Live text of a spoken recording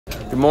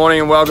Good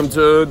morning and welcome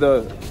to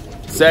the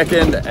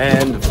second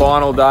and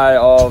final day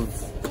of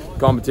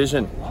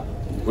competition.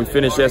 We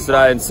finished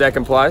yesterday in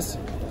second place,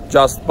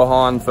 just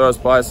behind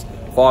first place,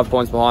 5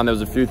 points behind. There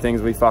was a few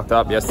things we fucked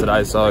up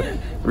yesterday, so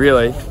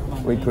really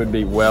we could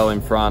be well in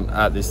front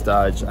at this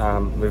stage.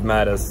 We've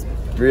made a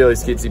really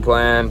skitsy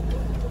plan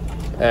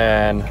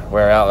and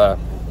we're out there.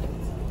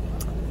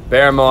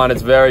 Bear in mind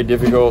it's very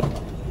difficult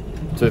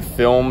to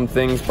film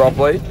things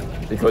properly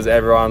because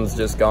everyone's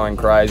just going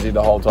crazy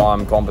the whole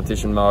time,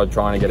 competition mode,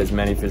 trying to get as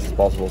many fish as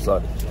possible.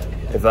 So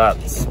if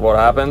that's what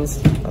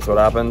happens, that's what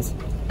happens.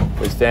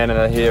 We're standing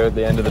here at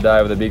the end of the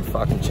day with a big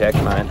fucking check,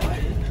 mate.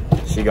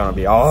 She gonna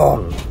be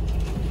on.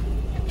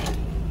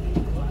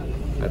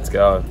 Let's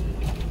go. I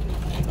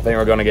think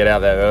we're gonna get out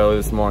there early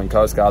this morning.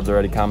 Coast Guard's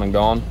already come and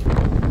gone.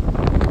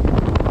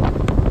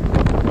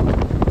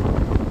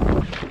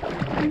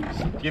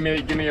 Give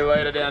me your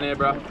leader down here,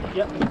 bro.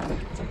 Yep.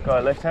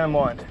 Go left hand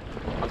wind.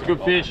 It's a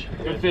good fish.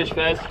 Good fish,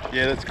 Fez.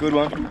 Yeah, that's a good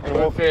one.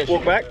 Good fish.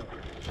 Walk back.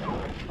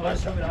 Yeah.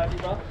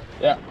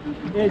 Yeah,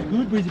 it's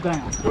good, Brooksy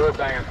banger. Good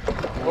banger.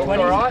 Walk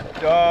alright?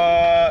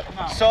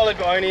 Solid,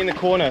 but only in the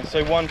corner,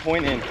 so 1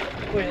 point in.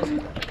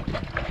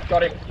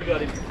 Got him. You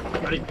got him.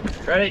 Ready?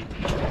 Ready?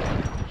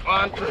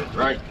 1, 2,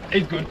 3.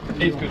 He's good.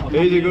 He's good.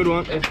 He's a good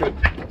one. He's good.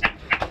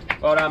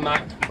 Well done,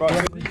 mate.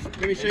 Right.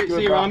 Let me see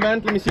your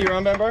armband. Let me see your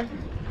armband, bro.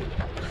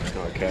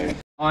 Okay.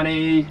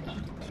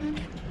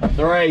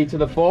 93 to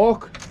the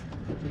fork.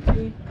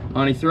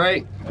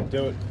 93.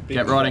 Do it.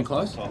 Get right in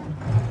close.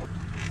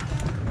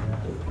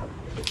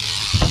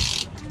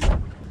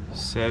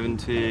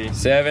 70.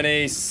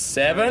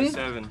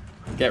 77.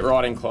 Get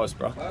right in close,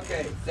 bro.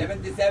 Okay,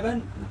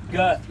 77.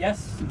 Girth,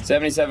 yes.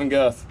 77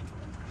 girth.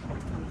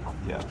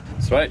 Yeah.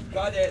 Sweet.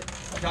 Got it.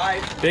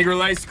 Tight. Big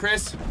release,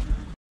 Chris.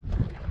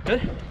 Good?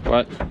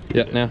 What?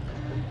 Yeah,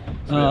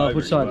 now.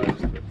 Which side?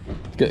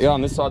 Get on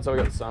this side so we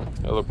got the sun.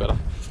 It'll look better.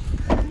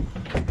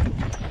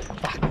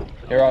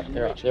 You're right,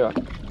 you're right, you're right.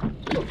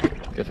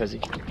 Good, Fezzy.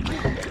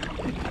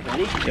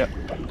 Ready? Yep.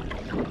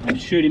 And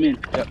shoot him in.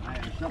 Yep.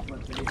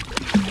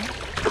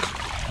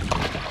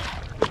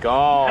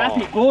 Go.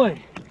 Happy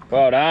boy.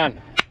 Well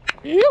done.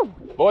 Ew.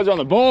 Boys on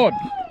the board.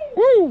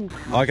 Woo.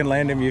 I can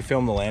land him, you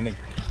film the landing.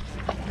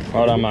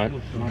 Well done, mate.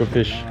 Good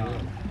fish. I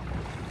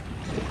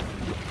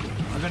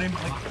got him.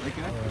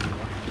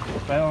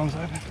 Bail arms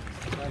open.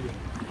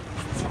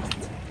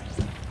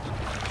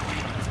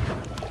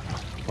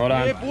 Well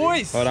done. Yeah,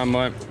 boys. Well done,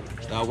 mate.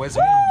 Where's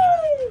the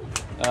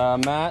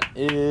Matt? Matt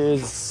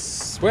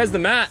is... Where's the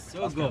mat?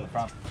 Let's go.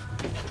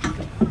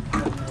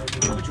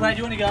 Which way do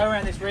you want to go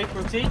around this reef,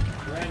 Brooksy?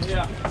 Around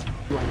here.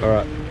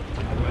 Alright.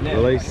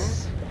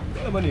 Release.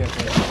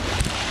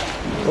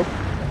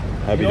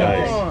 Happy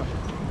days.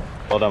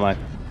 Well done, mate.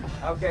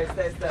 Okay,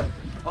 stay still.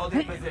 Hold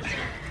in position.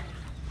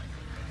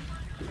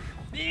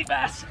 Big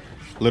bass.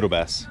 Little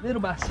bass.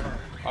 Little bass.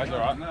 Oh, it's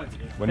alright.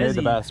 We need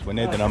the bass. We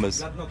need the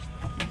numbers.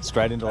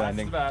 Straight into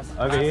landing. Bass.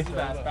 Over here.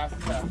 Bass.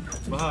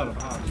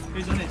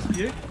 Who's on this?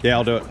 You? Yeah,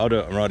 I'll do it. I'll do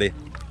it. I'm right here.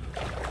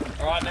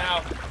 Alright,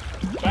 now.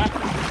 Back.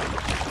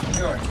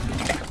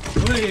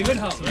 Good, good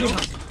help. Good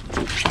help.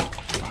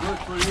 Good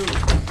for you.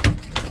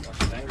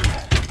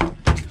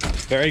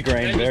 Very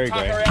green. Very tuck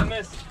green. around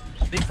this.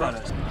 Big front.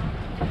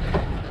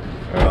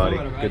 Alrighty.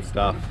 Good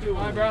stuff.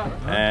 Hi, bro.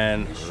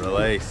 And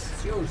release.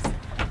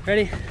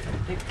 Ready?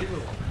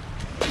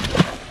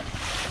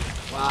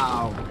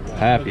 Wow.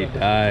 Happy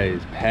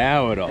days.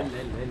 Powered off.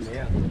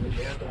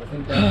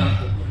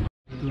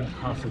 Good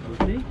hustle,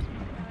 Brooksy.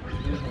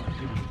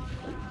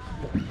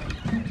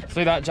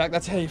 See that, Jack?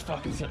 That's how you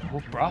fucking set the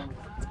hook, bro.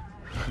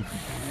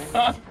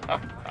 Oh,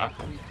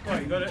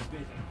 you got it?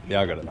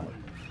 Yeah, I got it.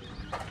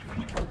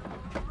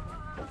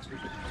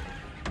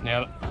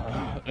 Now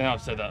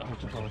I've said that,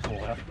 hook will probably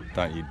fall out.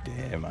 Don't you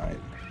dare, mate.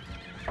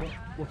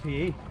 What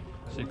PE?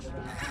 6.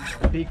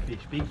 Big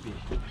fish, big fish.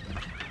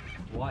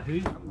 White who?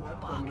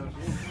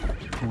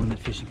 One that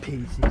fishing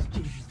PE6.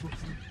 Jesus,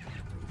 what's that?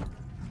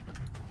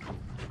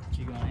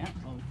 You going out?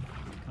 Oh,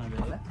 can I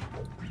go left?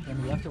 Can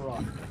we left or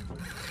right?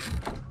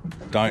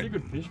 Pretty Don't.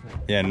 good fish, man.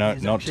 Yeah, no,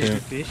 Is that not fish too,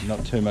 good fish?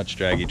 not too much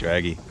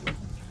draggy.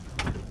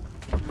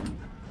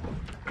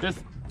 Just,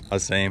 I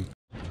see him.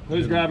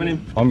 who's grabbing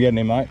him? I'm getting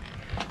him, mate.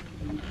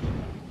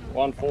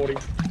 140.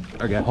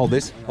 Okay, hold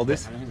this. Hold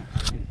this.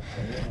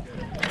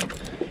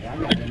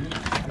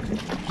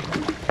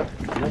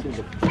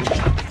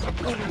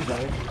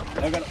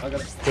 I got it.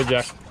 Good,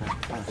 Jack.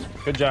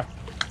 Good, Jack.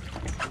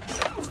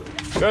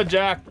 Good,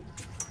 Jack.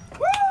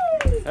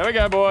 Woo! There we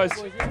go, boys.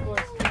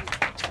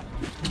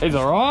 He's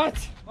all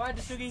right. Alright,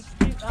 the Sugi,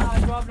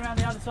 driving around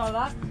the other side of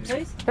that,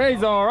 please.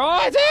 He's all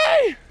right,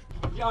 eh?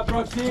 Yeah,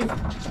 Brooksy.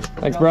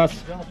 Thanks,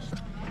 Bruss.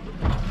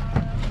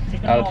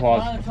 Out of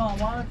pause. One at a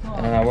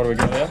time. What do we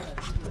got there?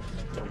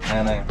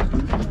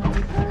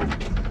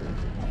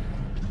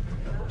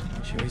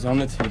 Sure, he's on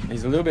the tip.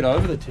 He's a little bit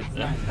over the tip.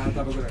 Yeah.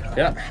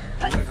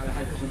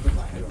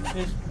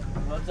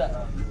 What's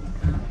that?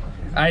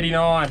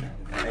 89.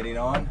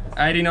 89.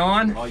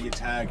 89. Oh, your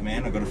tag,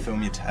 man. I've got to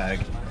film your tag.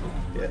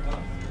 Yeah.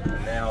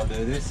 Now I'll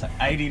do this.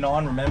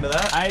 89, remember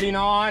that?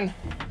 89.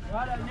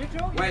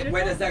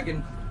 Wait a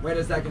second. Wait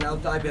a second, I'll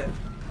type it.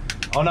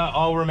 Oh no,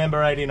 I'll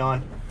remember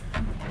 89.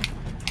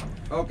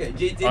 Okay,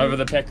 GT. Over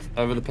the pecs.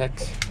 Over the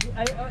pecs.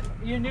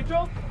 You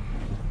neutral?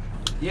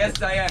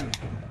 Yes, I am.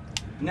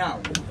 Now.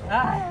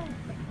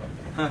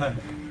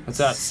 What's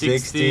that?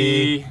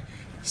 60.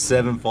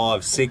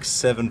 75,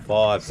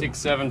 675.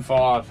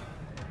 675.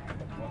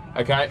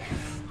 Okay.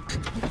 You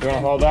want to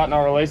hold that and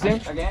I'll release him?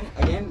 Again.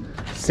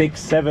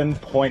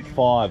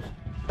 67.5.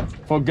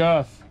 For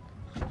girth.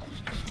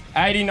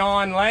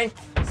 89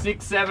 length,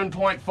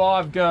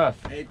 67.5 girth.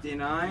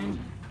 89.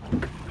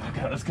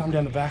 Okay, let's come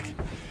down the back.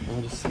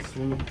 I'll just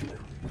swim it.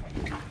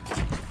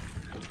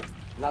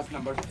 Last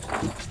number.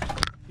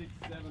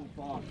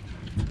 675.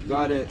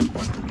 Got it.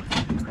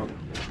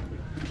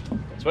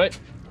 Sweet.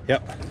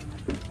 Yep.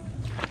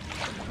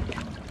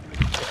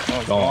 Oh,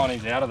 he's gone.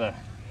 He's out of there.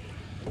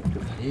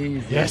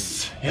 Easy.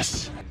 Yes.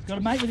 He's got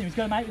a mate with him. He's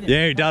got a mate with him.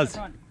 Yeah, he does.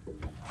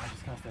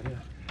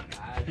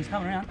 He's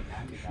coming around.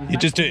 You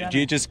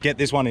just get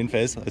this one in,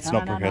 Fez. It's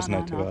not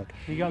procrastinate too hard.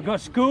 Here you go. Go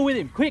school with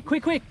him. Quick.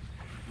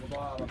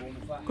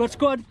 Good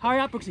squad. Hurry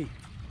up, Brooksy.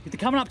 They're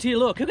coming up to you.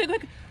 Look.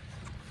 Quick.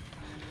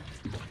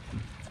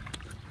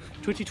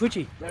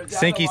 Twitchy.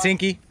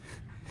 Sinky.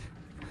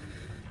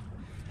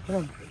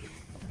 Come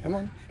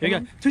on. Here you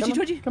go.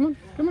 Twitchy. Come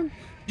on.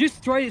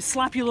 Just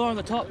slap your lure on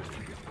the top.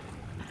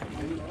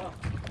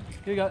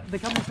 Here you go. They're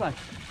coming this way.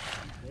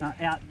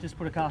 Out. Just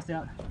put a cast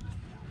out.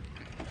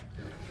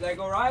 Leg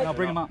all right? And I'll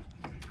bring them up.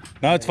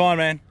 No, it's fine,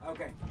 man.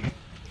 Okay.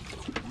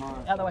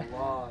 Out the way.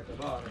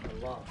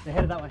 They're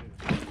headed that way.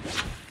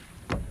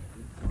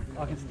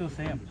 I can still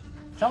see them.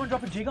 Someone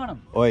drop a jig on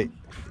them. Oi,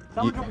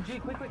 Someone drop a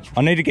jig, quick.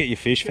 I need to get your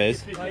fish,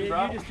 Fez. Oh, you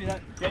just do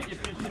that. Get your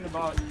fish in the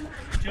boat.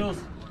 Jules.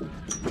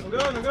 I'm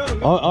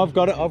going. Oh, I've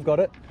got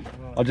it.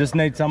 I just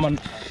need someone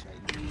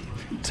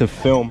to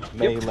film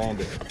me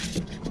land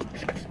it.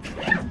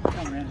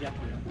 Come around, yeah.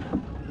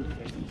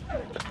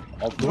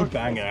 Oh, good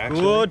banger,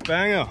 actually. Good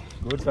banger.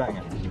 Good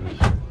banger.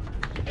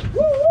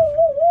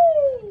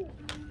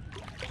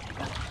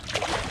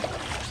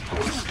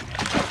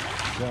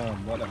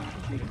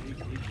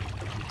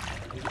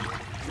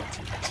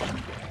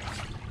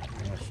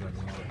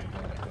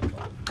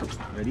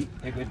 Ready?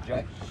 Take it,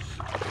 Jack.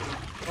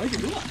 Oh, you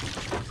can do it.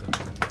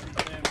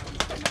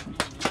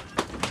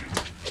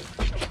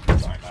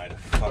 Sorry, mate.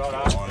 Fucking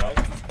line up.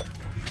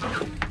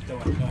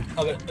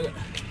 Okay.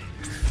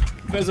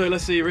 Bezo,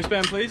 let's see your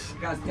wristband, please.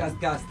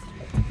 Cast.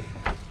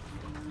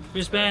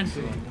 Wristband.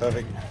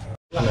 Perfect.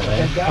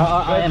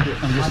 I am.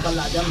 I'm just.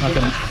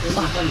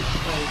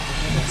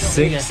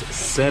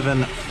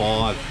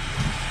 675.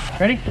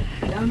 Ready?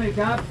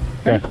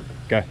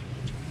 Go.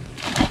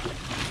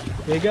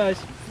 Here it goes.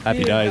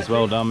 Happy days.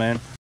 Well done, man.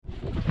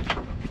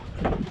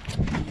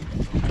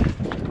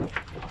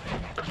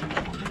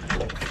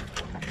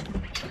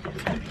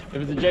 If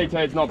it's a GT,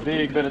 it's not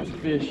big, but it's a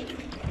fish.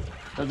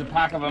 There's a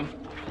pack of them.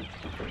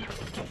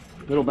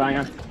 Little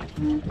banger.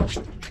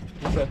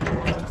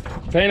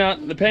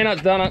 Peanut. The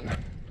peanut's done it.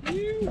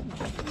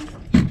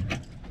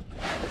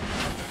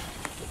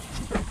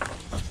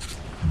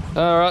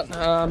 All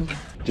right.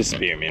 Just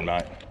spear him in,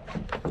 mate.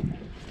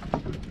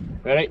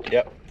 Ready?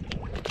 Yep.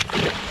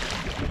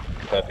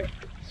 Perfect.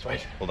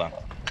 Sweet. Well done.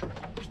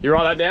 You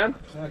write that down?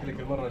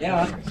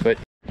 Yeah. Sweet.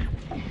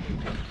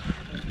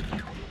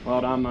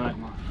 Well done, mate.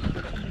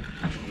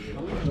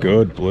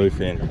 Good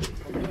bluefin.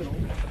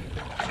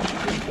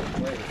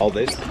 Hold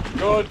this.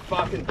 Good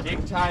fucking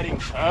dictating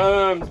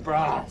terms,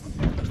 brass.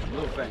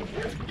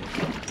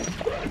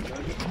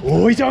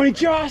 Oh, he's only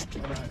just.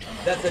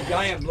 That's a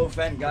giant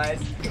bluefin,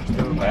 guys.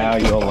 Wow,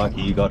 you're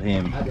lucky you got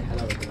him.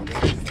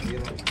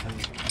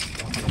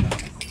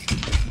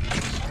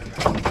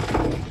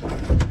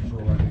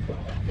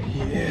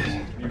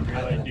 You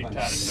really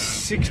dictated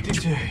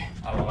 62.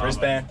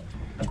 Wristband.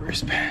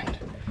 Wristband.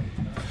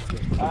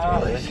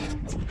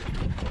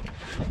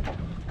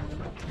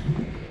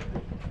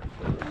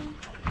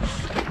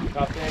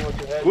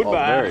 Good, Oh,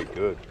 very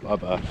good.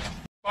 Bye-bye.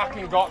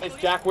 Fucking got this,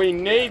 Jack. We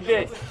need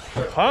this.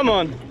 Come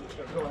on.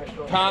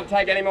 Can't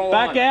take any more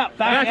Back line. out.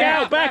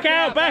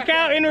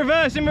 In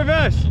reverse. We need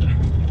this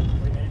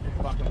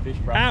fucking fish,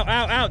 bro.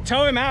 Out.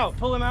 Tow him out.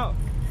 Pull him out.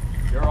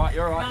 You're right.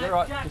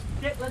 Jack,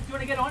 do you want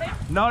to get on him?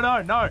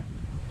 No.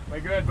 We're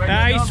good.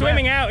 Nah, he's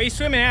swimming out. He's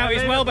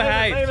well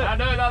behaved.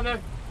 No.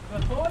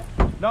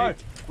 No,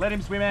 let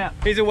him swim out.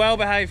 He's a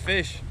well-behaved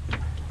fish.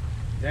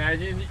 Yeah,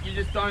 you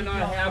just don't know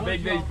how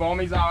big these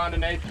bombies are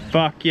underneath.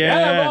 Fuck Yeah,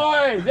 yeah.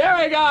 boys. There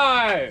we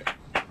go.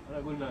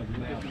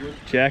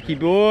 Jackie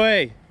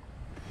boy.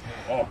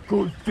 Oh,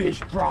 good fish,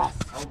 bruh.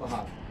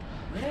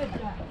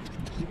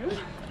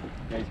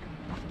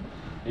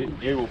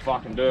 He will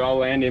fucking do. I'll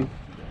land him.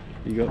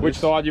 You got Which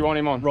side do you want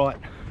him on? Right.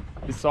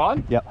 This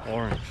side? Yep.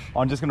 Orange.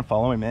 I'm just gonna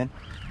follow him, man.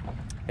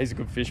 He's a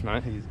good fish,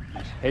 mate.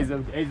 He's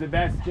the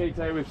best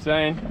GT we've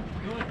seen.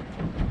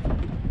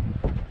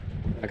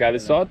 Okay,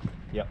 this side?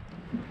 Yep.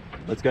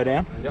 Let's go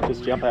down. Yep.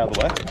 Just jump out of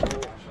the way.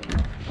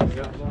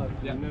 Yep.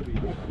 Yeah.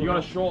 You got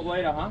a short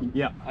leader, huh?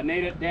 Yeah. I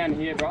need it down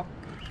here, bro.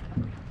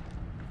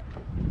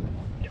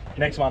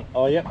 Next one.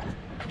 Oh, yep.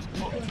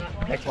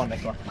 Next one.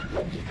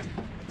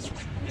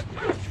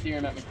 Steer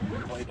him at me.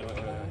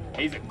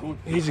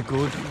 He's a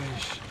good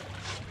fish.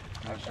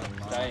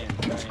 Stay in.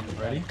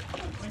 Ready?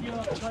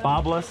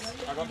 Barbless.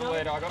 I got the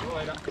leader. I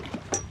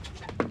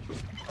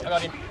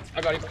got him.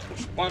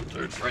 1,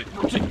 2, 3.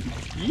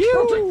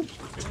 You.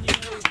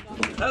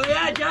 Oh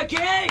yeah,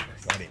 Jackie!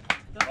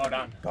 Well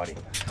done. Got him.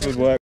 Good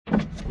work.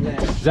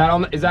 Is that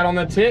on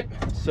the tip?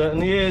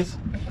 Certainly is.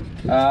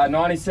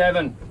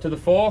 97 to the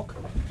fork.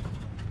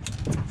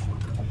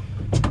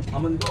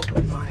 I'm on the go.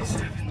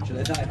 97. Should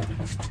I die?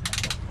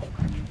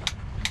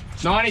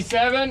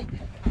 97.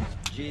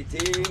 GT.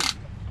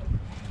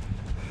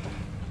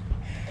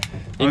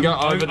 You can go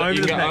over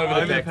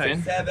the deck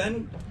then.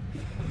 7.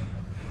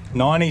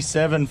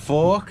 97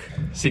 fork.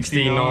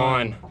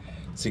 69.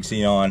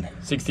 69.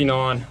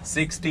 69.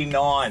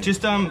 69.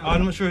 Just I'm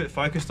not sure it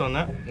focused on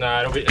that.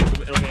 No, it'll be in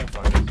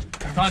focus.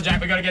 Come on,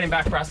 Jack, we gotta get him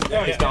back, Preston.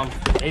 He's done.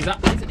 He's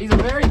a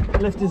very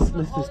Lift his.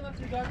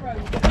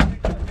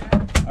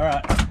 All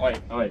right.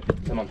 Wait,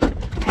 come on.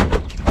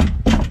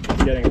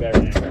 He's getting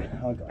better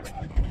now. I got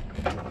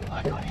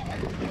him.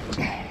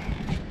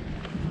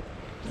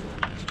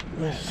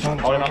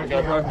 Hold him up,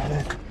 GoPro.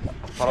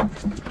 Hold on.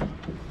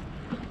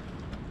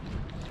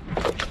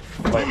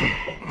 Wait.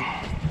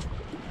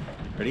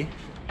 Ready?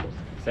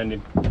 Send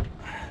him.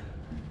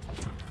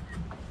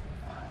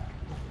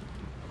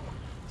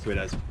 Sweet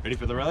as. Ready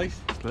for the release?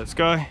 Let's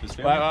go.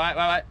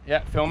 Wait. Yeah,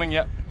 filming,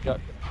 yep. Go.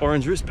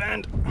 Orange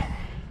wristband.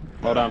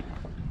 Well done.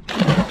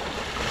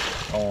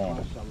 Oh.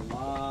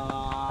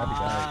 Happy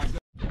days.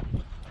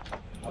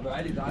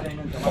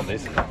 Oh,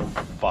 this is a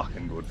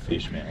fucking good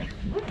fish, man.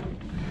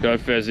 Go,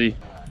 Fezzy.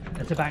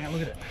 It's a banger,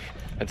 look at it.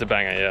 It's a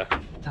banger, yeah.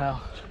 Tail.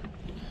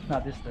 No,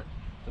 this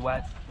the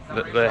weight.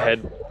 The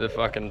head, the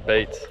fucking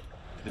beats.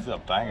 This is a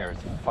banger.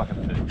 It's a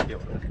fucking fish.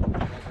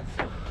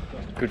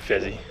 Good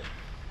Fezzy.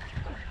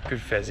 Good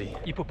Fezzy.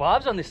 You put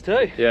barbs on this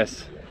too?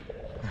 Yes.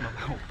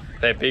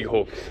 They're big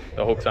hooks.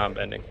 The hooks aren't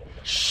bending.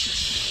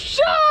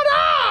 Shut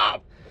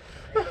up!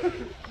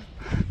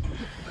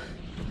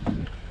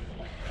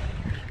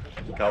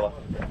 Colour.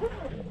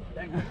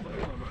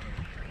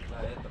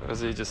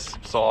 Was he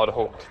just side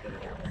hooked?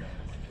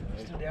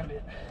 Still down a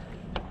bit.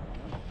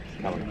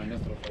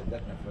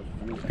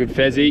 Good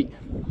Fezzy.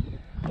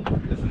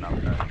 There's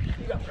another.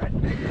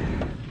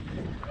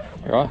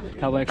 You right?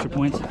 Couple extra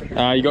points.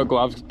 You got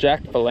gloves,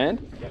 Jack, for land?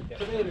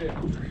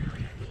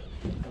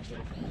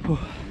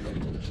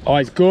 Oh,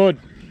 he's good.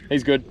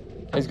 He's good.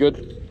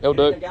 He'll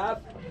do.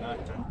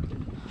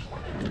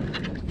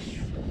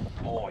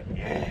 Oh,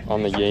 yeah.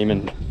 On the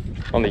Yemen.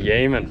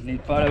 Need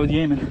a photo with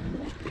Yemen.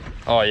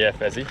 Oh yeah,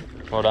 Fezzy.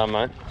 Well done,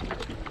 mate.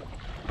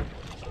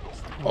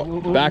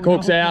 Oh, back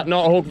hook's out.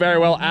 Not hooked very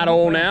well at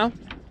all now.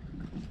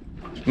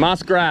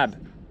 Must grab.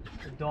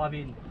 Dive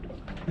in.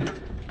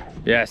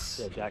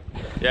 Yes. Yeah, Jack.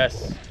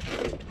 Yes.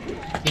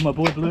 With my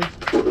boy Blue.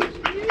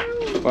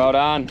 Well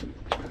done.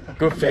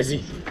 Good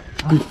Fezzy.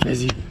 Good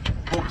Fezzy.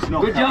 Hook's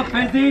not Good job,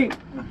 Fezzy!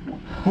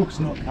 Hook's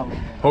not coming.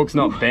 Hook's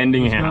not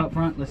bending Go out. up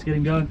front, let's get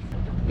him going.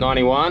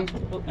 91.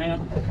 Oh, hang on.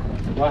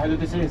 What did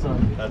this is?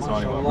 That's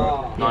 91,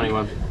 bro.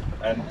 91.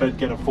 But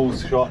get a full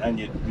shot and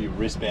your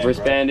wristband.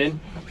 Wristband in.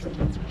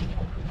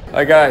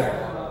 Okay.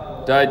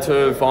 Day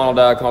 2, final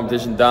day of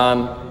competition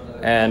done.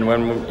 And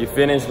when you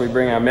finish, we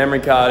bring our memory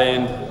card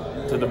in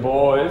to the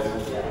boys.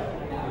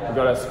 We've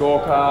got our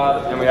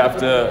scorecard, and we have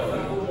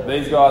to,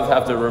 these guys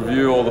have to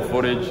review all the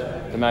footage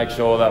to make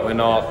sure that we're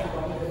not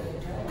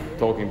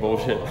talking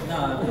bullshit.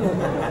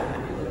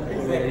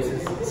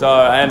 So,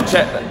 and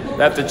check,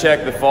 they have to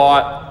check the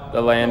fight,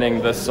 the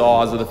landing, the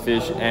size of the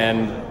fish,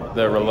 and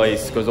the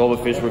release, because all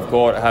the fish we've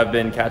caught have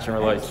been catch and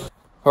release.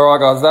 All right,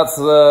 guys, that's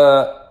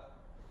the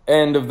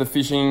end of the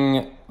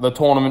fishing, the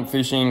tournament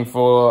fishing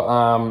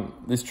for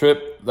this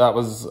trip. That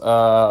was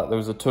there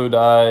was 2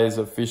 days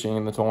of fishing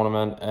in the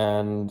tournament,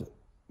 and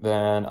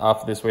then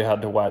after this we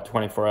had to wait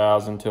 24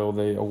 hours until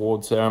the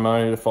award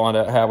ceremony to find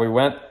out how we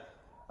went.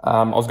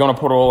 I was going to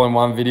put it all in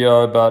one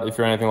video, but if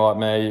you're anything like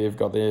me, you've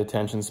got the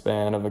attention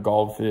span of a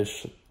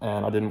goldfish,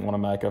 and I didn't want to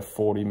make a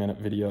 40-minute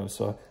video,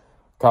 so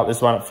cut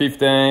this one at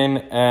 15.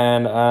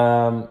 And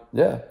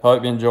yeah,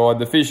 hope you enjoyed.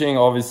 The fishing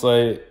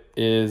obviously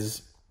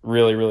is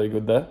really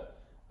good there.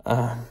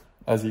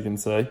 As you can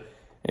see,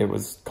 it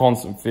was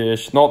constant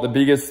fish. Not the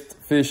biggest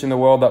fish in the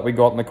world that we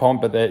got in the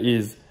comp, but there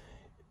is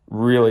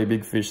really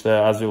big fish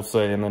there, as you'll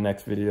see in the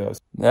next videos.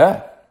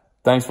 Yeah,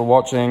 thanks for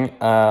watching.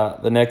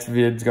 The next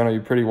vid's going to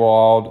be pretty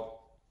wild.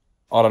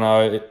 I don't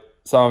know,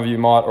 some of you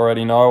might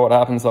already know what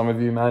happened, some of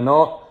you may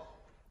not.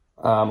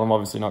 I'm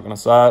obviously not going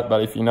to say it,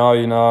 but if you know,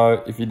 you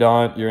know. If you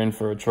don't, you're in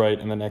for a treat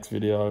in the next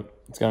video.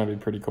 It's going to be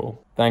pretty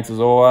cool. Thanks as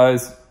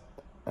always.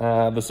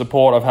 The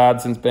support I've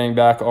had since being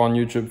back on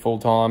YouTube full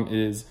time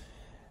is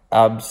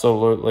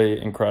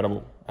absolutely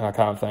incredible, and I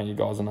can't thank you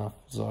guys enough.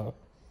 So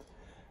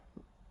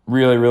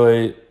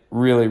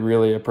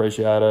really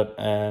appreciate it,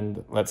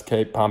 and let's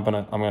keep pumping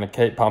it. I'm going to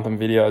keep pumping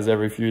videos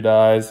every few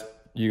days,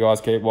 You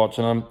guys keep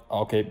watching them.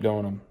 I'll keep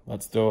doing them.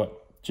 Let's do it.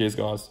 Cheers,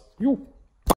 guys. Yo.